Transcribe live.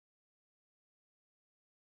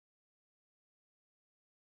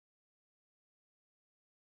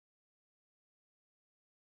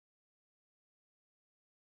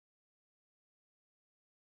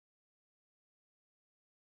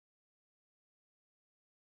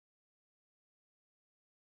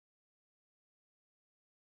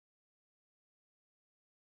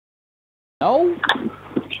Hello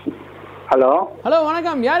hello hello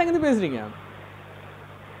வணக்கம். யார் எங்கேருந்து பேசுறீங்க?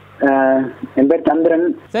 என் பேர் சந்திரன்.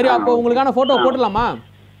 சரி, அப்போ உங்களுக்கான போட்டோ போட்டுடலாமா?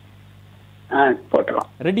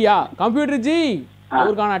 போட்டுடலாம். ரெடியா? கம்ப்யூட்டர் ஜி,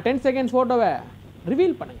 அவருக்கான 10 செகண்ட்ஸ் போட்டோவை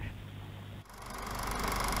ரிவீல் பண்ணுங்க.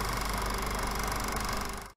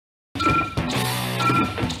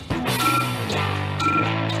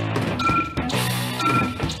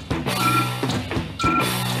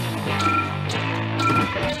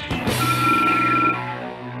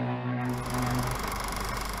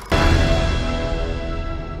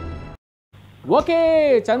 ஓகே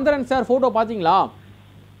சந்திரன் சார், போட்டோ பாத்தீங்களா?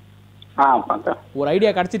 பார்த்தேன். ஒரு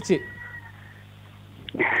ஐடியா கிடைச்சிருச்சு.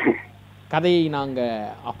 கதையை நாங்க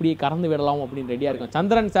அப்படியே கறந்து விடலாம் அப்படின்னு ரெடியா இருக்கோம்.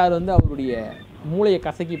 சந்திரன் சார் வந்து அவருடைய மூளையை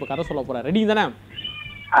கசக்கி இப்ப கதை சொல்ல போறாரு. ரெடி தானே?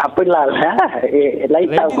 அப்படிலாம் இல்ல,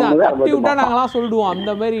 நாங்களாம் சொல்லிடுவோம்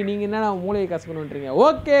அந்த மாதிரி. நீங்க என்ன மூளையை கசக்கணும்ன்றீங்க?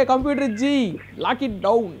 Okay computer G, lock it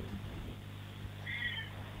down.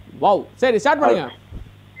 Wow, சரி ஸ்டார்ட் பண்ணுங்க.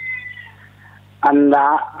 அந்த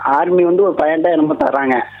ஆர்மி வந்து ஒரு பையன்ட்ட என்னமோ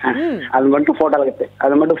தர்றாங்க. அது மட்டும்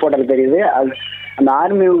போட்டோல தெரியுது. அது அந்த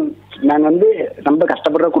ஆர்மி நான் வந்து ரொம்ப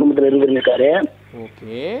கஷ்டப்படுற குடும்பத்துல இருந்திருக்காரு.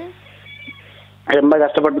 ஓகே, ரொம்ப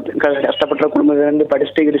கஷ்டப்படுற குடும்பத்துல இருந்து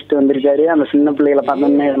படிச்சுட்டு வந்திருக்காரு. அந்த சின்ன பிள்ளைகளை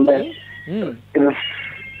பார்த்தோன்னே ரொம்ப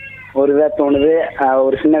ஒரு இதா தோணுது.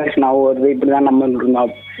 ஒரு சின்ன வயசு நான் வருது, இப்படிதான் நம்ம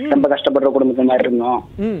இருந்தோம், ரொம்ப கஷ்டப்படுற குடும்பத்து மாதிரி இருந்தோம்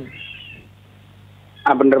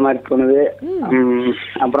அப்படின்ற மாதிரி தோணுது.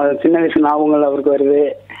 அப்புறம் சின்ன வயசு ஞாபகங்கள் அவருக்கு வருது.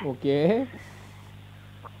 ஓகே,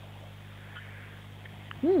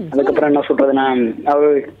 அதுக்கப்புறம் என்ன சொல்றதுன்னா,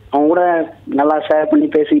 அவங்க கூட நல்லா ஷேர் பண்ணி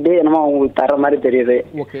பேசிக்கிட்டு என்னமோ அவங்களுக்கு தர மாதிரி தெரியுது.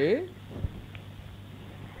 ஓகே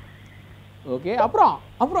ஓகே, அப்புறம்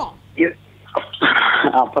அப்புறம்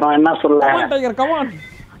அப்புறம் என்ன சொல்ல,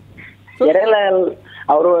 இடையில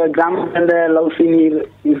அவரு கிராமத்துல இருந்த லவ்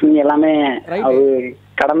சீன் எல்லாமே அவரு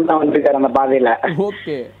கடந்து தான் வந்திருக்காரு அந்த பாதையில.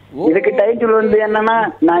 ஓகே, இதுக்கு டைட்டில் வந்து என்னன்னா,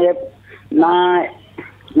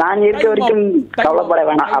 நான் இருக்க வரைக்கும் கவலைப்பட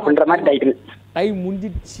வேணாம் அப்படின்ற மாதிரி டைட்டில். டைம்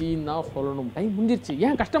முடிஞ்சிடுச்சின்னு தான் சொல்லணும். டைம் முடிஞ்சிடுச்சு.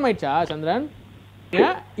 ஏன் கஷ்டமாயிடுச்சா சந்திரன்?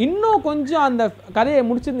 ஏன் இன்னும் கொஞ்சம் அந்த கதையை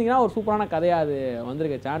முடிச்சிருந்தீங்கன்னா ஒரு சூப்பரான கதையாக அது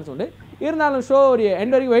வந்திருக்க சான்ஸ் உண்டு. இருந்தாலும் ஷோ ஒரு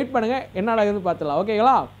எண்ட் வரைக்கும் வெயிட் பண்ணுங்க, என்னடா இருந்து பார்த்துலாம்.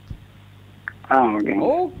 ஓகேங்களா?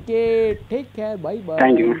 Okay, take care, by by.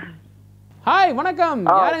 Hi வணக்கம்.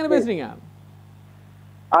 யார் எங்க பேசுறீங்க?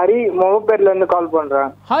 ஹரி, முகப்பேர்ல இருந்து கால்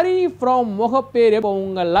பண்றேன். ஹரி ஃப்ரம் முகப்பேர். இப்போ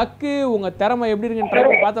உங்க லக்கு, உங்க திறமை எப்படி இருக்குன்னு ட்ரை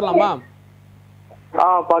பண்ணி பார்த்துடலாமா?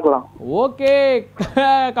 பார்க்கலாம். ஓகே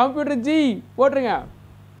கம்ப்யூட்டர் ஜி, போட்டுருங்க.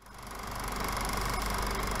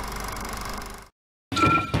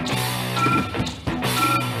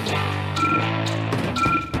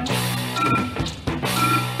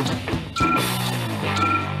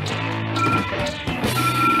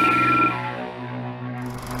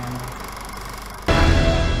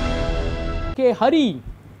 ஓகே ஹரி,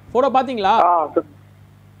 போட்டோ பாத்தீங்களா?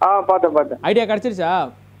 பார்த்தேன். ஐடியா கிடைச்சிருச்சா?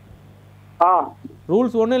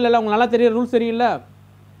 ரூல்ஸ் ஒன்றும் இல்லைல்ல, உங்களுக்கு நல்லா தெரியும். ரூல்ஸ் தெரியும்ல?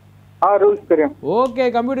 ரூல்ஸ் தெரியும். ஓகே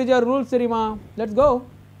கம்ப்யூட்டர் ஜி, ரூல்ஸ் தெரியுமா? Let's go.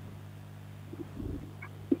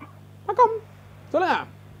 வணக்கம், சொல்லுங்க.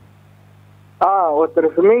 ஒருத்தர்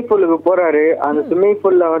ஸ்விம்மிங் பூலுக்கு போறாரு. அந்த ஸ்விம்மிங்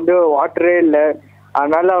பூல்ல வந்து வாட்டரே இல்லை.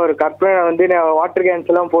 அதனால அவர் கற்பனை வந்து வாட்டர்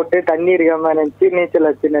கேன்ஸ் எல்லாம் போட்டு தண்ணி இருக்காம நினைச்சு நீச்சல்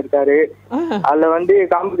வச்சுன்னு இருக்காரு. அதுல வந்து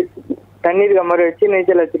தண்ணி இருக்க மாதிரி வச்சு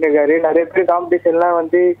நீச்சல் வச்சுன்னு இருக்காரு. நிறைய பேர் காம்படிஷன்லாம்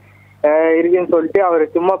வந்து இருக்குன்னு சொல்லிட்டு அவர்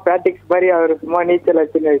சும்மா பிராக்டிக்ஸ் மாதிரி அவர் சும்மா நீச்சல்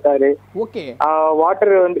வச்சுன்னு இருக்காரு.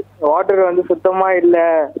 வாட்டர் வந்து சுத்தமா இல்ல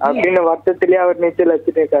அப்படின்னு வருத்தத்திலேயே அவர் நீச்சல்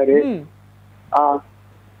வச்சுட்டு இருக்காரு.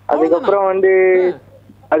 அதுக்கப்புறம்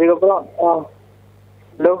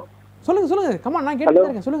ஹலோ சொல்லுங்க கமான், நான் கேட்டுட்டு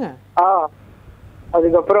இருக்கேன், சொல்லுங்க.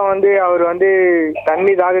 அதுக்கப்புறம் வந்து அவர் வந்து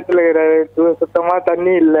தண்ணி தாகத்துல இருக்கிறாரு. சுத்தமா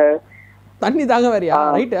தண்ணி இல்ல. தண்ணி தாகம் வேறியா?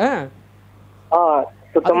 ரைட்.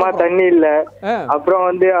 சுத்தமா தண்ணி இல்ல. அப்புறம்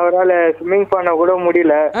வந்து அவரால் ஸ்விம்மிங் பண்ண கூட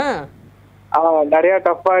முடியல. நிறைய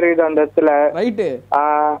டஃப்பா இருக்குது அந்த இடத்துல. ரைட்.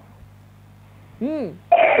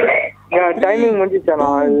 டைமிங் முடிஞ்சிச்சானா?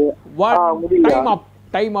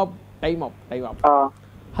 டைம் அப்.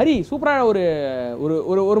 ஹரி, சூப்பரான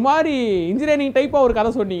ஒரு மாதிரி இன்ஜினியரிங் டைப்பா ஒரு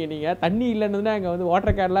கதை சொன்னீங்க நீங்க. தண்ணி இல்லைன்னு அங்க வந்து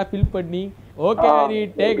வாட்டர் கேன்லாம் ஃபில் பண்ணி. Okay Hari,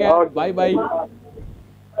 take care, by by.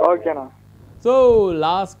 ஓகேண்ணா. ஸோ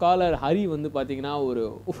லாஸ்ட் காலர் ஹரி வந்து பார்த்தீங்கன்னா ஒரு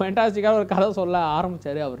ஃபேண்டாஸ்டிக்கான ஒரு கதை சொல்ல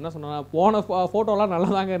ஆரம்பித்தார். அவர் என்ன சொன்னார், போன ஃபோட்டோலாம் நல்லா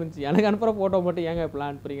தாங்க இருந்துச்சு, எனக்கு அனுப்புகிற ஃபோட்டோ மட்டும் ஏங்க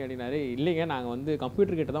இப்போலாம் அனுப்புறீங்க அப்படின்னாரு. இல்லைங்க, நாங்கள் வந்து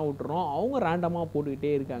கம்ப்யூட்டர் கிட்ட தான் விட்டுறோம், அவங்க ரேண்டமாக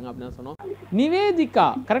போட்டுக்கிட்டே இருக்காங்க அப்படின்னு சொன்னோம். நிவேதிகா,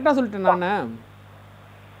 கரெக்டாக சொல்லிட்டேன் நான்?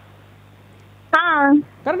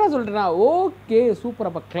 கரெக்டாக சொல்லிட்டேனா? Okay super.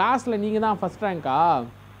 அப்போ கிளாஸில் நீங்கள் தான் ஃபஸ்ட் ரேங்க்கா?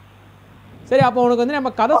 சரி, அப்போ உனக்கு வந்து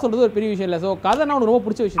நம்ம கதை சொல்கிறது ஒரு பெரிய விஷயம் இல்லை. ஸோ கதைனா உனக்கு ரொம்ப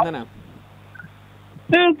பிடிச்ச விஷயம் தானே?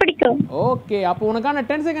 பிடிக்கும். ஓகே, அப்போ உனக்கான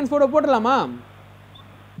 10 செகண்ட்ஸ் போட்டோ போடலாமா?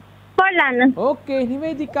 போடலாம். Okay,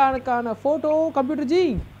 நிவேதிகானுக்கான photo computer G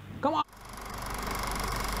come on.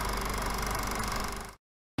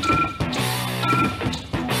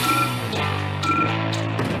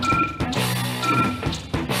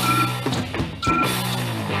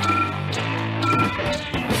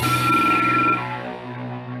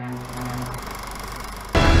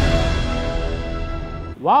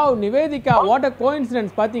 Wow Nivedhika, what a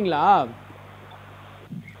coincidence பாத்தீங்களா?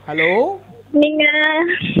 ஹலோ,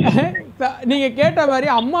 நீங்க கேட்ட மாதிரி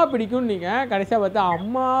அம்மா பிடிக்கும், நீங்க கடைசியா பார்த்தா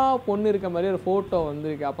அம்மா பொண்ணு இருக்க மாதிரி ஒரு போட்டோ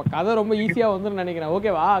வந்திருக்கு. அப்ப கதை ரொம்ப ஈஸியா வந்துரும் நினைக்கிறேன்.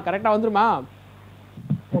 ஓகேவா? கரெக்டா வந்துருமா?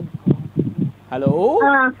 ஹலோ,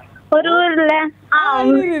 ஒரு ஊர்ல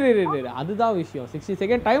அதுதான் விஷயம். 60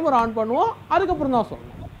 செகண்ட் டைமர் ஆன் பண்ணுவோம், அதுக்கப்புறம் தான்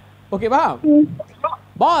சொல்லணும். ஓகேவா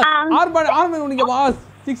பாஸ்? ஆரம்பிங்க நீங்க pass.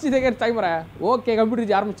 60 second timer. Okay,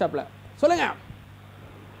 computer ஆரம்பிச்சாப்ல. சொல்லுங்க.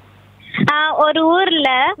 ஒரு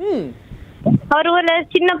ஊர்ல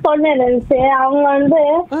சின்ன பொண்ணு இருந்துச்சு.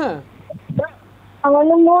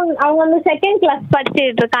 அவங்க வந்து செகண்ட் கிளாஸ்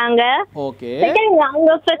படிச்சிட்டு இருக்காங்க. ஓகே,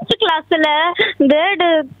 அவங்க ஃபர்ஸ்ட் கிளாஸ்ல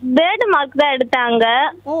தேர்ட் மார்க் தான் எடுத்தாங்க.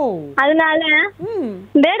 அதனால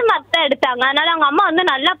தேர்ட் மார்க் தான் எடுத்தாங்க. அதனால அவங்க அம்மா வந்து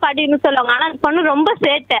நல்லா படின்னு சொல்லுவாங்க. ஆனா அந்த பொண்ணு ரொம்ப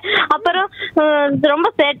சேட்டை. அப்புறம்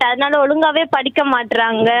ரொம்ப சேட்டை, அதனால ஒழுங்காவே படிக்க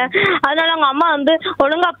மாட்டாங்க. அதனால அவங்க அம்மா வந்து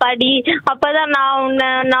ஒழுங்கா படி, அப்பதான்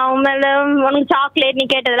நான் உண்மையில உனக்கு சாக்லேட் நீ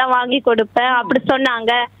கேட்டதெல்லாம் வாங்கி கொடுப்பேன் அப்படி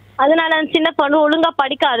சொன்னாங்க. அதனால சின்ன பொண்ணு ஒழுங்கா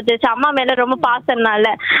படிக்க ஆரம்பிச்சிச்சு, அம்மா மேல ரொம்ப பாசம்னால.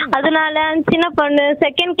 அதனால சின்ன பொண்ணு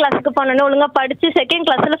செகண்ட் கிளாஸுக்கு போனோன்னு ஒழுங்கா படிச்சு செகண்ட்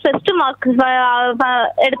கிளாஸ்ல ஃபர்ஸ்ட் மார்க்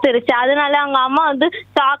எடுத்துருச்சு. அதனால அவங்க அம்மா வந்து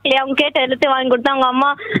சாக்லேட் அவங்க கேட்ட எல்லாத்தையும் வாங்கி கொடுத்து அவங்க அம்மா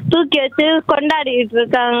தூக்கி வச்சு கொண்டாடிட்டு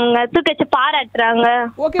இருக்காங்க, தூக்கி வச்சு பாராட்டுறாங்க.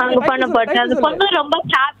 அவங்க பண்ண போட்டு அந்த பொண்ணு ரொம்ப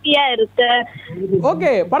ஹாப்பியா இருக்கு.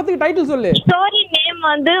 ஓகே, படத்துக்கு டைட்டில் சொல்லு. ஸ்டோரி நேம்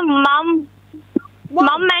வந்து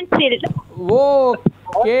மம் and sealed.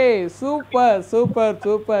 Okay, super super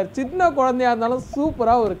super. சின்ன குழந்தையா இருந்தாலும்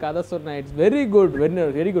சூப்பரா ஒரு கதை சொன்னேன். It's very good,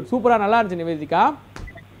 very good. சூப்பரா நல்லா இருந்துச்சு நிவேதிகா.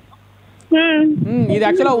 இது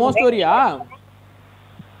ஆக்சுவலா உன் ஸ்டோரியா?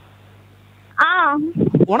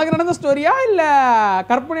 உனக்கு நடந்த ஸ்டோரியா இல்ல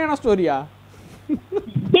கற்பனையான ஸ்டோரியா?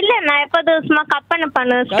 இல்ல, நான் எப்போதும் சும்மா கற்பனை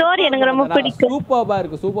பண்ணுவேன். ஸ்டோரி எனக்கு ரொம்ப பிடிக்கும்.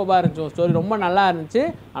 சூப்பரா இருந்துச்சு ஸ்டோரி, ரொம்ப நல்லா இருந்துச்சு.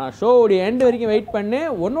 ஆனா ஷோவோட எண்ட் வரைக்கும் வெயிட் பண்ணு.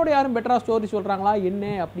 உன்னோட யாரும் பெட்டரா ஸ்டோரி சொல்றாங்களா என்ன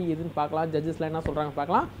அப்படி எதுன்னு பார்க்கலாம். ஜட்ஜஸ்லாம் என்ன சொல்றாங்க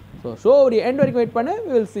பார்க்கலாம். ஸோ ஷோவோட எண்ட் வரைக்கும் வெயிட் பண்ணு.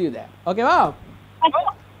 we will see you there. ஓகேவா?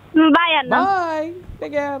 பாய் அண்ணா. பாய்,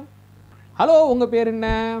 டேக் கேர். ஹலோ, உங்க பேர் என்ன?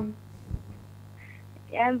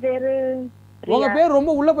 என் பேரு உங்க பேர்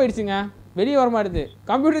ரொம்ப உள்ள போயிடுச்சுங்க, வெளியே வர மாட்டேது.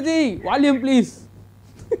 Computer G volume please.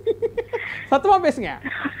 சத்தமா பேசுங்க.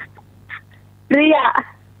 பிரியா.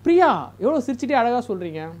 பிரியா, எவ்வளவு சிரிச்சிட்டே அழகா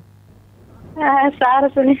சொல்றீங்க. சார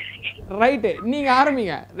சொல்லி. ரைட், நீங்க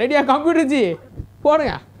ஆரம்பிங்க. ரெடியா கம்ப்யூட்டர் ஜி?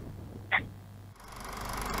 போடுங்க.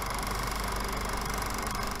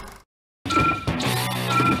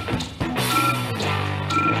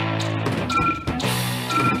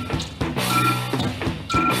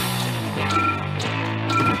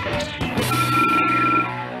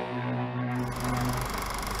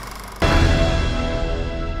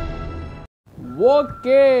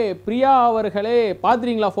 ஓகே, பிரியா அவர்களே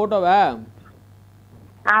பாத்துறீங்களா போட்டோவை?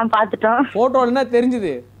 பாத்துட்டோம். போட்டோல என்ன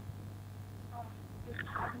தெரிஞ்சது?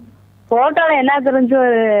 போட்டோல என்ன தெரிஞ்சு,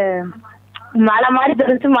 ஒரு மலை மாதிரி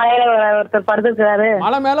தெரிஞ்சு, மலையில ஒருத்தர் படுத்துருக்காரு.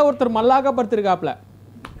 மலை மேல ஒருத்தர் மல்லாக்க படுத்திருக்காப்ல.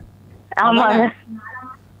 ஆமா.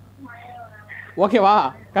 ஓகேவா?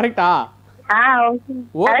 கரெக்டா?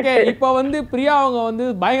 ஓகே, இப்போ வந்து பிரியா அவங்க வந்து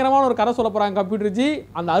பயங்கரமான ஒரு கதை சொல்ல போறாங்க. கம்ப்யூட்டர் ஜி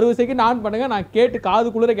அந்த 60 செகண்ட் ஆன் பண்ணுங்க, நான் கேட்டு காது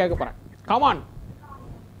குளிர கேட்க போறேன். கம் ஆன்,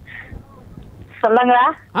 சொல்லுங்களா?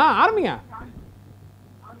 ஆரம்பிங்க.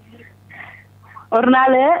 ஒரு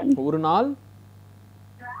நாள்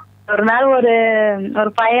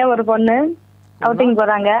ஒரு பையன் ஒரு பொண்ணு அவுட்டிங்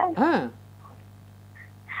போறாங்க.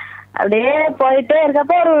 அப்படியே போயிட்டே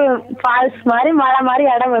இருக்கப்போ ஒரு ஃபால்ஸ் மாதிரி மலை மாதிரி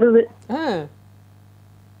இடம் வருது.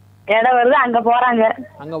 அங்க போறாங்க.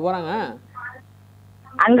 அங்க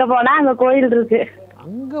போனா அங்க கோயில் இருக்கு.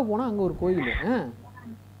 அங்க ஒரு கோயில்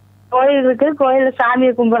இருக்கு. கோயில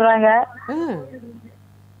சாமியை கும்பிடுறாங்க.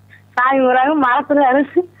 மரத்துல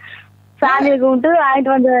இருந்து சாமியை கும்பிட்டு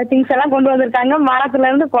வாங்கிட்டு வந்த திங்ஸ் எல்லாம் கொண்டு வந்திருக்காங்க. மரத்துல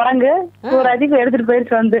இருந்து குரங்கு ஒரு அதிகம் எடுத்துட்டு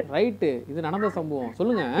போயிருச்சு. வந்து இது நடந்த சம்பவம்,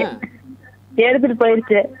 சொல்லுங்க. எடுத்துட்டு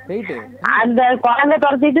போயிருச்சு. அந்த குரங்க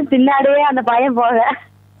துரத்திட்டு பின்னாடியே அந்த பையன் போக.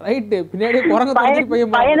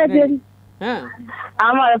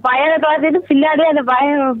 ஆமா, பையனை துரத்திட்டு பின்னாடியே அந்த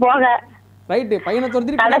பையன் போக. பையனை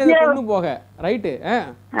துரத்திட்டு போக.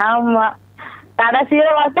 ஆமா, கடைசியில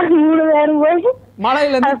பார்த்தா 3 பேரும் போய்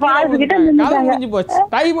மலையில முடிஞ்சு போச்சு.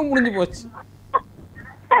 டைம் முடிஞ்சு போச்சு.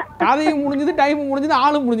 கதையும் முடிஞ்சது, டைமும் முடிஞ்சது,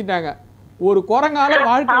 ஆளும் முடிஞ்சிட்டாங்க. ஒரு குரங்கால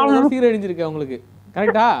வாழ்க்கை சீரழிஞ்சிருக்கு அவங்களுக்கு.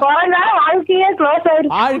 கரெக்டா?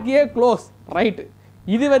 வாழ்க்கையே க்ளோஸ். ரைட்.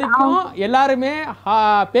 இது வரைக்கும் எல்லாருமே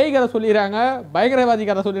பேய் கதை சொல்லிடுறாங்க, பயங்கரவாதி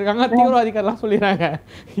கதை சொல்லியிருக்காங்க, தீவிரவாதி கதைலாம் சொல்லிடுறாங்க.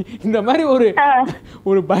 இந்த மாதிரி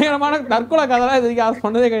ஒரு பயங்கரமான தற்கொலை கதைலாம் இது வரைக்கும் யாரும்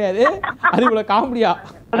சொன்னதே கிடையாது. அது இவ்வளவு காமெடியா.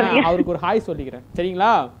 அவருக்கு ஒரு ஹாய் சொல்லிக்கிறேன்.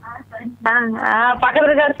 சரிங்களா?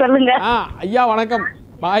 சொல்லுங்க. ஐயா வணக்கம்,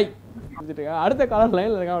 பாய். அடுத்த காலர்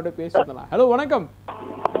லைன்ல இருக்க, அவர்கிட்ட பேசிடலாம். ஹலோ வணக்கம்.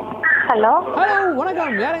 ஹலோ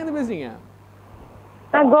வணக்கம். யார் எங்க பேசுறீங்க?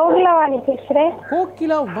 கோகிலவாணி பேசுறேன்.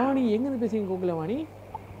 கோகிலவாணி எங்க இருந்து பேசுறீங்க? கோகிலவாணி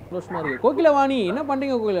ரோஷமா இருக்கு. கோகிலவாணி என்ன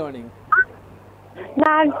பண்றீங்க கோகிலவாணி?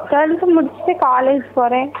 நான் 12th முடிச்சிட்டு காலேஜ்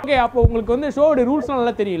போறேன். ஓகே, அப்போ உங்களுக்கு வந்து ஷோவோட ரூல்ஸ்லாம்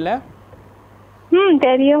நல்லா தெரியல?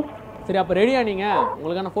 தெரியும். சரி, அப்ப ரெடியா நீங்க?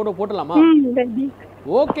 உங்களுக்கான போட்டோ போடலாமா? ரெடி.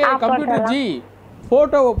 ஓகே கம்ப்யூட்டர் ஜி,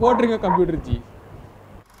 போட்டோவை போட்டுருங்க கம்ப்யூட்டர் ஜி.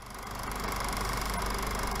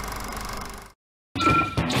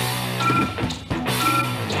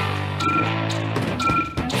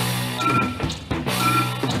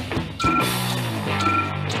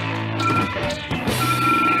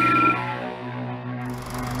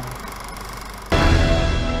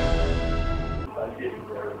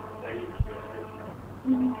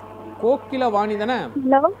 கோகிலவாணி தானே?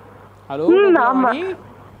 ஹலோ கோகிலவாணி,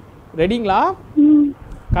 ரெடிங்களா?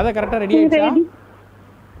 கதை கரெக்டா ரெடி ஆயிடுச்சா?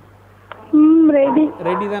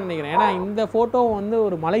 ரெடி தான் நினைக்கிறேன். ஏன்னா இந்த போட்டோ வந்து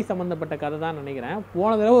ஒரு மலை சம்பந்தப்பட்ட கதை தான் நினைக்கிறேன். போன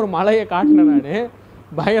தடவை ஒரு மலையை காட்டினேன் நான்,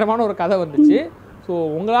 பயங்கரமான ஒரு கதை வந்துச்சு. ஸோ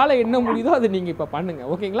உங்களால் என்ன முடியுதோ அதை நீங்கள் இப்போ பண்ணுங்க.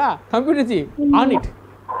 ஓகேங்களா? Computer G on it.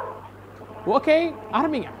 Okay,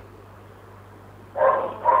 ஆரம்பிங்க.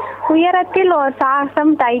 உயரத்தில் ஒரு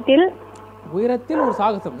சாகசம் டைட்டில். உயரத்தில் ஒரு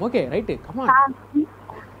சாகசம். Okay right, come on.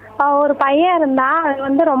 ஒரு பையன் இருந்தான். அது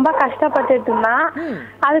வந்து ரொம்ப கஷ்டப்பட்டுட்டு இருந்தான்.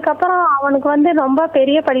 அதுக்கப்புறம் அவனுக்கு வந்து ரொம்ப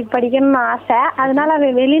பெரிய படிப்பு படிக்கணும்னு ஆசை. அதனால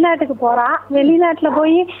அவன் வெளிநாட்டுக்கு போறான். வெளிநாட்டுல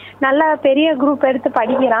போய் நல்ல பெரிய குரூப் எடுத்து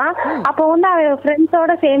படிக்கிறான். அப்போ வந்து அவன்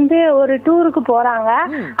ஃப்ரெண்ட்ஸோட சேர்ந்து ஒரு டூருக்கு போறாங்க.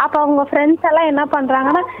 அப்ப அவங்க ஃப்ரெண்ட்ஸ் எல்லாம் என்ன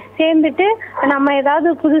பண்றாங்கன்னா, சேர்ந்துட்டு நம்ம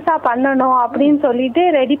ஏதாவது புதுசா பண்ணணும் அப்படின்னு சொல்லிட்டு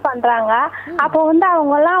ரெடி பண்றாங்க. அப்போ வந்து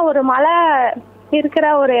அவங்க எல்லாம் ஒரு மலை இருக்கிற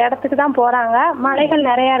ஒரு இடத்துக்கு தான் போறாங்க. மலைகள்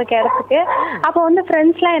நிறைய இருக்க இடத்துக்கு. அப்போ வந்து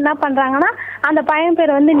ஃப்ரெண்ட்ஸ்லாம் என்ன பண்றாங்கன்னா, அந்த பையன்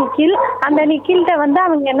பேர் வந்து நிக்கில். அந்த நிக்கில்கிட்ட வந்து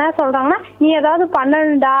அவங்க என்ன சொல்றாங்கன்னா, நீ ஏதாவது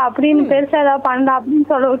பண்ணணும்டா அப்படின்னு, பெருசா ஏதாவது பண்ணா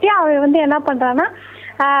அப்படின்னு சொல்ல விட்டு அவன் வந்து என்ன பண்றான்னா,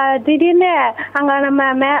 திடீர்னு அங்க நம்ம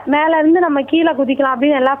மேல இருந்து நம்ம கீழே குதிக்கலாம்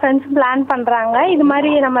அப்படின்னு எல்லா ஃப்ரெண்ட்ஸும் பிளான் பண்றாங்க. இது மாதிரி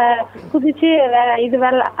நம்ம குதிச்சு இது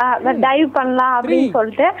டைவ் பண்ணலாம் அப்படின்னு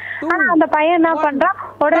சொல்லிட்டு. ஆனா அந்த பையன் என்ன பண்றான்,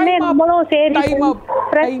 உடனே நம்மளும் சரி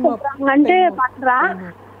பண்றான்.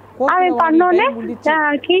 அவன் பண்ணோடனே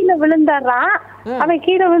கீழே விழுந்துடுறான். அவன்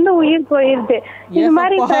கீழே விழுந்து உயிர் போயிருது. இது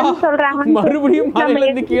மாதிரி சொல்றாங்க. மறுபடியும்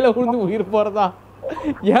கீழே விழுந்து உயிர் போறதா?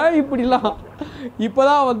 ஏன் இப்படிலாம்?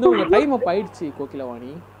 இப்பதான் வந்து உங்க டைம் அப் ஆயிடுச்சு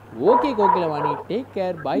Kokilavani. Okay Kokilavani, take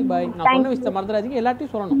care, by by. நான் சொன்ன விஷயத்தை மறந்துடாதீங்க,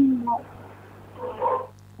 எல்லாத்தையும் சொல்லணும்.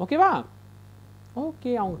 ஓகேவா?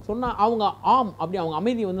 ஓகே, அவங்க சொன்னா அவங்க ஆம் அப்படி அவங்க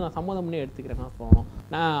அமைதி வந்து நான் சம்மதம் பண்ணி எடுத்துக்கிறேன். நான் சொல்லணும்.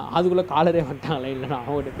 நான் அதுக்குள்ள காலரே வந்துட்டாங்களே, இல்லை நான்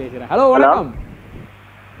அவங்ககிட்ட பேசுறேன். ஹலோ வணக்கம்.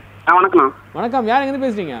 வணக்கம். வணக்கம். யார் எங்க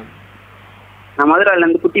பேசுறீங்க? நான் மதுரையில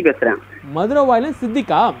இருந்து குட்டி பேசுறேன். மதுரைவாயில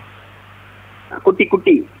சித்திகா? குட்டி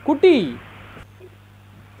குட்டி குட்டி.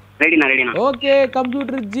 ரெடினா ரெடினா. Okay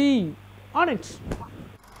computer G on it.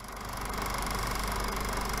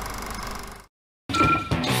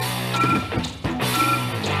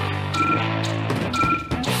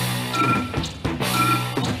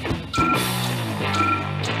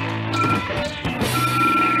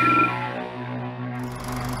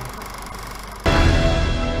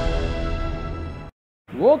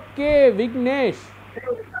 Okay Vignesh,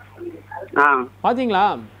 பாத்தீங்களா?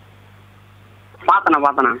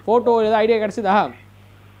 பாத்தனா போட்டோ ஏதாவது ஐடியா கிடைச்சதா?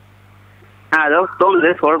 அதோ தோணுது,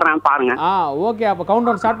 சொல்றேன் பாருங்க. ஓகே, அப்ப கவுண்ட்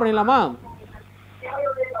டவுன் ஸ்டார்ட் பண்ணிடலாமா?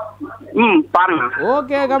 பாருங்க.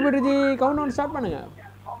 Okay computer G, count down start பண்ணுங்க.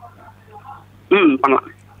 பண்ணலாம்.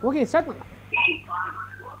 ஓகே ஸ்டார்ட் பண்ணுங்க.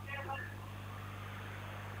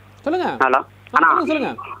 சொல்லுங்க. ஹலோ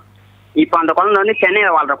சொல்லுங்க. இப்போ அந்த குழந்தை வந்து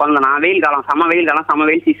சென்னையில வாழ்ற குழந்தை. நான் வெயில் காலம், சம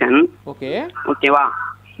வெயில் சீசன். ஓகே ஓகேவா?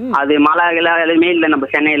 அது மழை எதுவுமே இல்லை நம்ம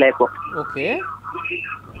சென்னையில இப்போ. ஓகே.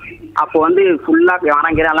 அப்போ வந்து ஃபுல்லா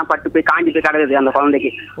மரங்கிற எல்லாம் பட்டு போய் காஞ்சி போய் கிடக்குது அந்த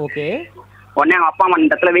குழந்தைக்கு. ஓகே. உடனே அவங்க அப்பா அம்மா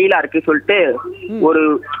இந்த இடத்துல வெயிலா இருக்கு சொல்லிட்டு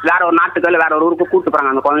வேற ஒரு நாட்டுக்கு வேற ஒரு ஊருக்கு கூட்டு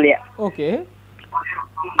போறாங்க அந்த குழந்தைய. ஓகே.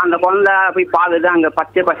 அந்த குழந்தை போய் பாக்குது, அங்க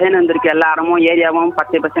பச்சை பசேன்னு இருந்திருக்கு, எல்லா இடமும் ஏரியாவும்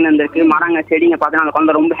பச்சை பசேன்னு இருந்திருக்கு, மரங்க செடிங்க பார்த்தா அந்த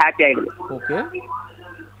குழந்தை ரொம்ப ஹாப்பி ஆயிடுது. ஓகே.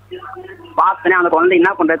 பார்த்தனே அந்த குழந்தை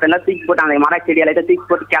என்ன பண்றது எல்லாம் தூக்கி போட்டு அந்த மர செடி எல்லாம் தூக்கி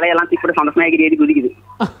போட்டு கிளையெல்லாம் தூக்கி போட்டு சந்தோஷமா ஏறி குதிக்குது.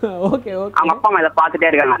 Okay okay. அவங்க அப்பா அம்மா இதை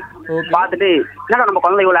பார்த்துட்டே இருக்காங்க. பார்த்துட்டு என்னடா நம்ம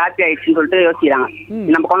குழந்தை இவ்வளவு ஹாப்பி ஆயிடுச்சுன்னு சொல்லிட்டு யோசிக்கிறாங்க.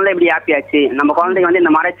 நம்ம குழந்தை எப்படி ஹாப்பி ஆச்சு, நம்ம குழந்தைக்கு வந்து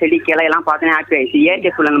இந்த மர செடி கிளையெல்லாம் பார்த்தனே ஹாப்பி ஆயிடுச்சு,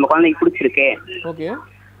 இயற்கை சூழல் நம்ம குழந்தைக்கு பிடிச்சிருக்கு. ஓகே.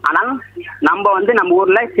 ஆனால் நம்ம வந்து நம்ம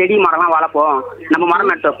ஊர்ல செடி மரம்லாம் வளர்ப்போம், நம்ம மரம்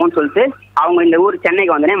நட்டு வைப்போம்னு சொல்லிட்டு அவங்க இந்த ஊர்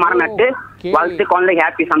சென்னைக்கு வந்தனே மரம் நட்டு வளர்த்து குழந்தைக்கு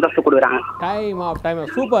ஹாப்பி சந்தோஷத்தை கொடுக்குறாங்க. Time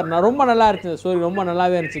super. நான் ரொம்ப நல்லா இருந்துச்சு ஸ்டோரி, ரொம்ப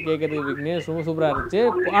நல்லாவே இருந்துச்சு கேட்கறதுக்கு விக்னேஷ், ரொம்ப சூப்பரா இருந்துச்சு.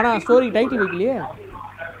 ஆனா story title வைக்கலையே.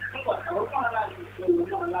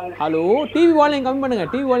 Hello, TV volume கம்மி பண்ணுங்க,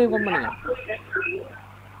 டிவி வால்யூம் கம்மி பண்ணுங்க.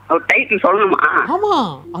 டைட்டில் சொல்லணுமா? ஆமா,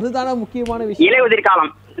 அதுதானே முக்கியமான விஷயம். இலையுதிர்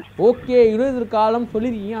காலம். ஓகே, இலையுதிர் காலம்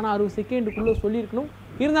சொல்லிருக்கீங்க. ஆனா 60 செகண்டுக்குள்ள சொல்லியிருக்கணும்.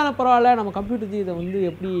 இருந்தாலும் பரவாயில்ல, நம்ம கம்ப்யூட்டர் இதை வந்து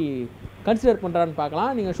எப்படி கன்சிடர் பண்றான்னு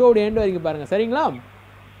பார்க்கலாம். நீங்க ஷோவோட எண்ட் வரைக்கும் பாருங்க, சரிங்களா?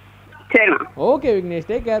 சரிண்ணா. Okay Vignesh,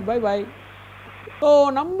 take care, by by. So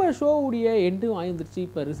நம்ம ஷோவுடைய எண்டும் ஆயிருந்துருச்சு.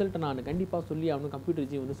 இப்போ ரிசல்ட்டை நான் கண்டிப்பாக சொல்லி அவனு கம்ப்யூட்டர்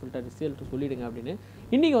ஜி வந்து சொல்லிட்டேன், ரிசல்ட்டு சொல்லிவிடுங்க அப்படின்னு.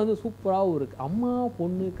 இன்றைக்கி வந்து சூப்பராக ஒரு அம்மா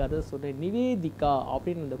பொண்ணு கதை சொன்னேன். நிவேதிகா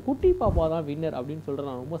அப்படின்னு அந்த குட்டி பாப்பா தான் வின்னர் அப்படின்னு சொல்கிறேன்.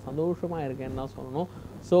 நான் ரொம்ப சந்தோஷமாக இருக்கேன்னு தான் சொல்லணும்.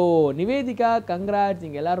 ஸோ நிவேதிகா, கங்க்ராட்ஸ்,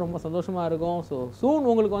 நீங்கள் எல்லோரும் ரொம்ப சந்தோஷமாக இருக்கும். ஸோ சூன்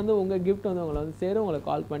உங்களுக்கு வந்து உங்கள் கிஃப்ட் வந்து உங்களை வந்து சேரும், உங்களை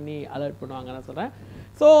கால் பண்ணி அலர்ட் பண்ணுவாங்கன்னு சொல்கிறேன்.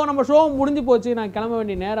 ஸோ நம்ம ஷோ முடிஞ்சு போச்சு, நான் கிளம்ப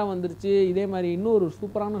வேண்டிய நேரம் வந்துருச்சு. இதே மாதிரி இன்னொரு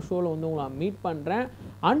சூப்பரான ஷோவில் வந்து உங்களை மீட் பண்ணுறேன்.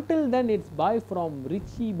 Until then, it's bye from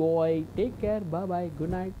Richie Boy. Take care, bye bye,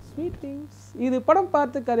 good night, sweet dreams. இது படம்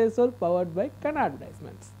பார்த்து கதை சொல், powered by Can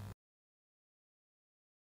Advertisements.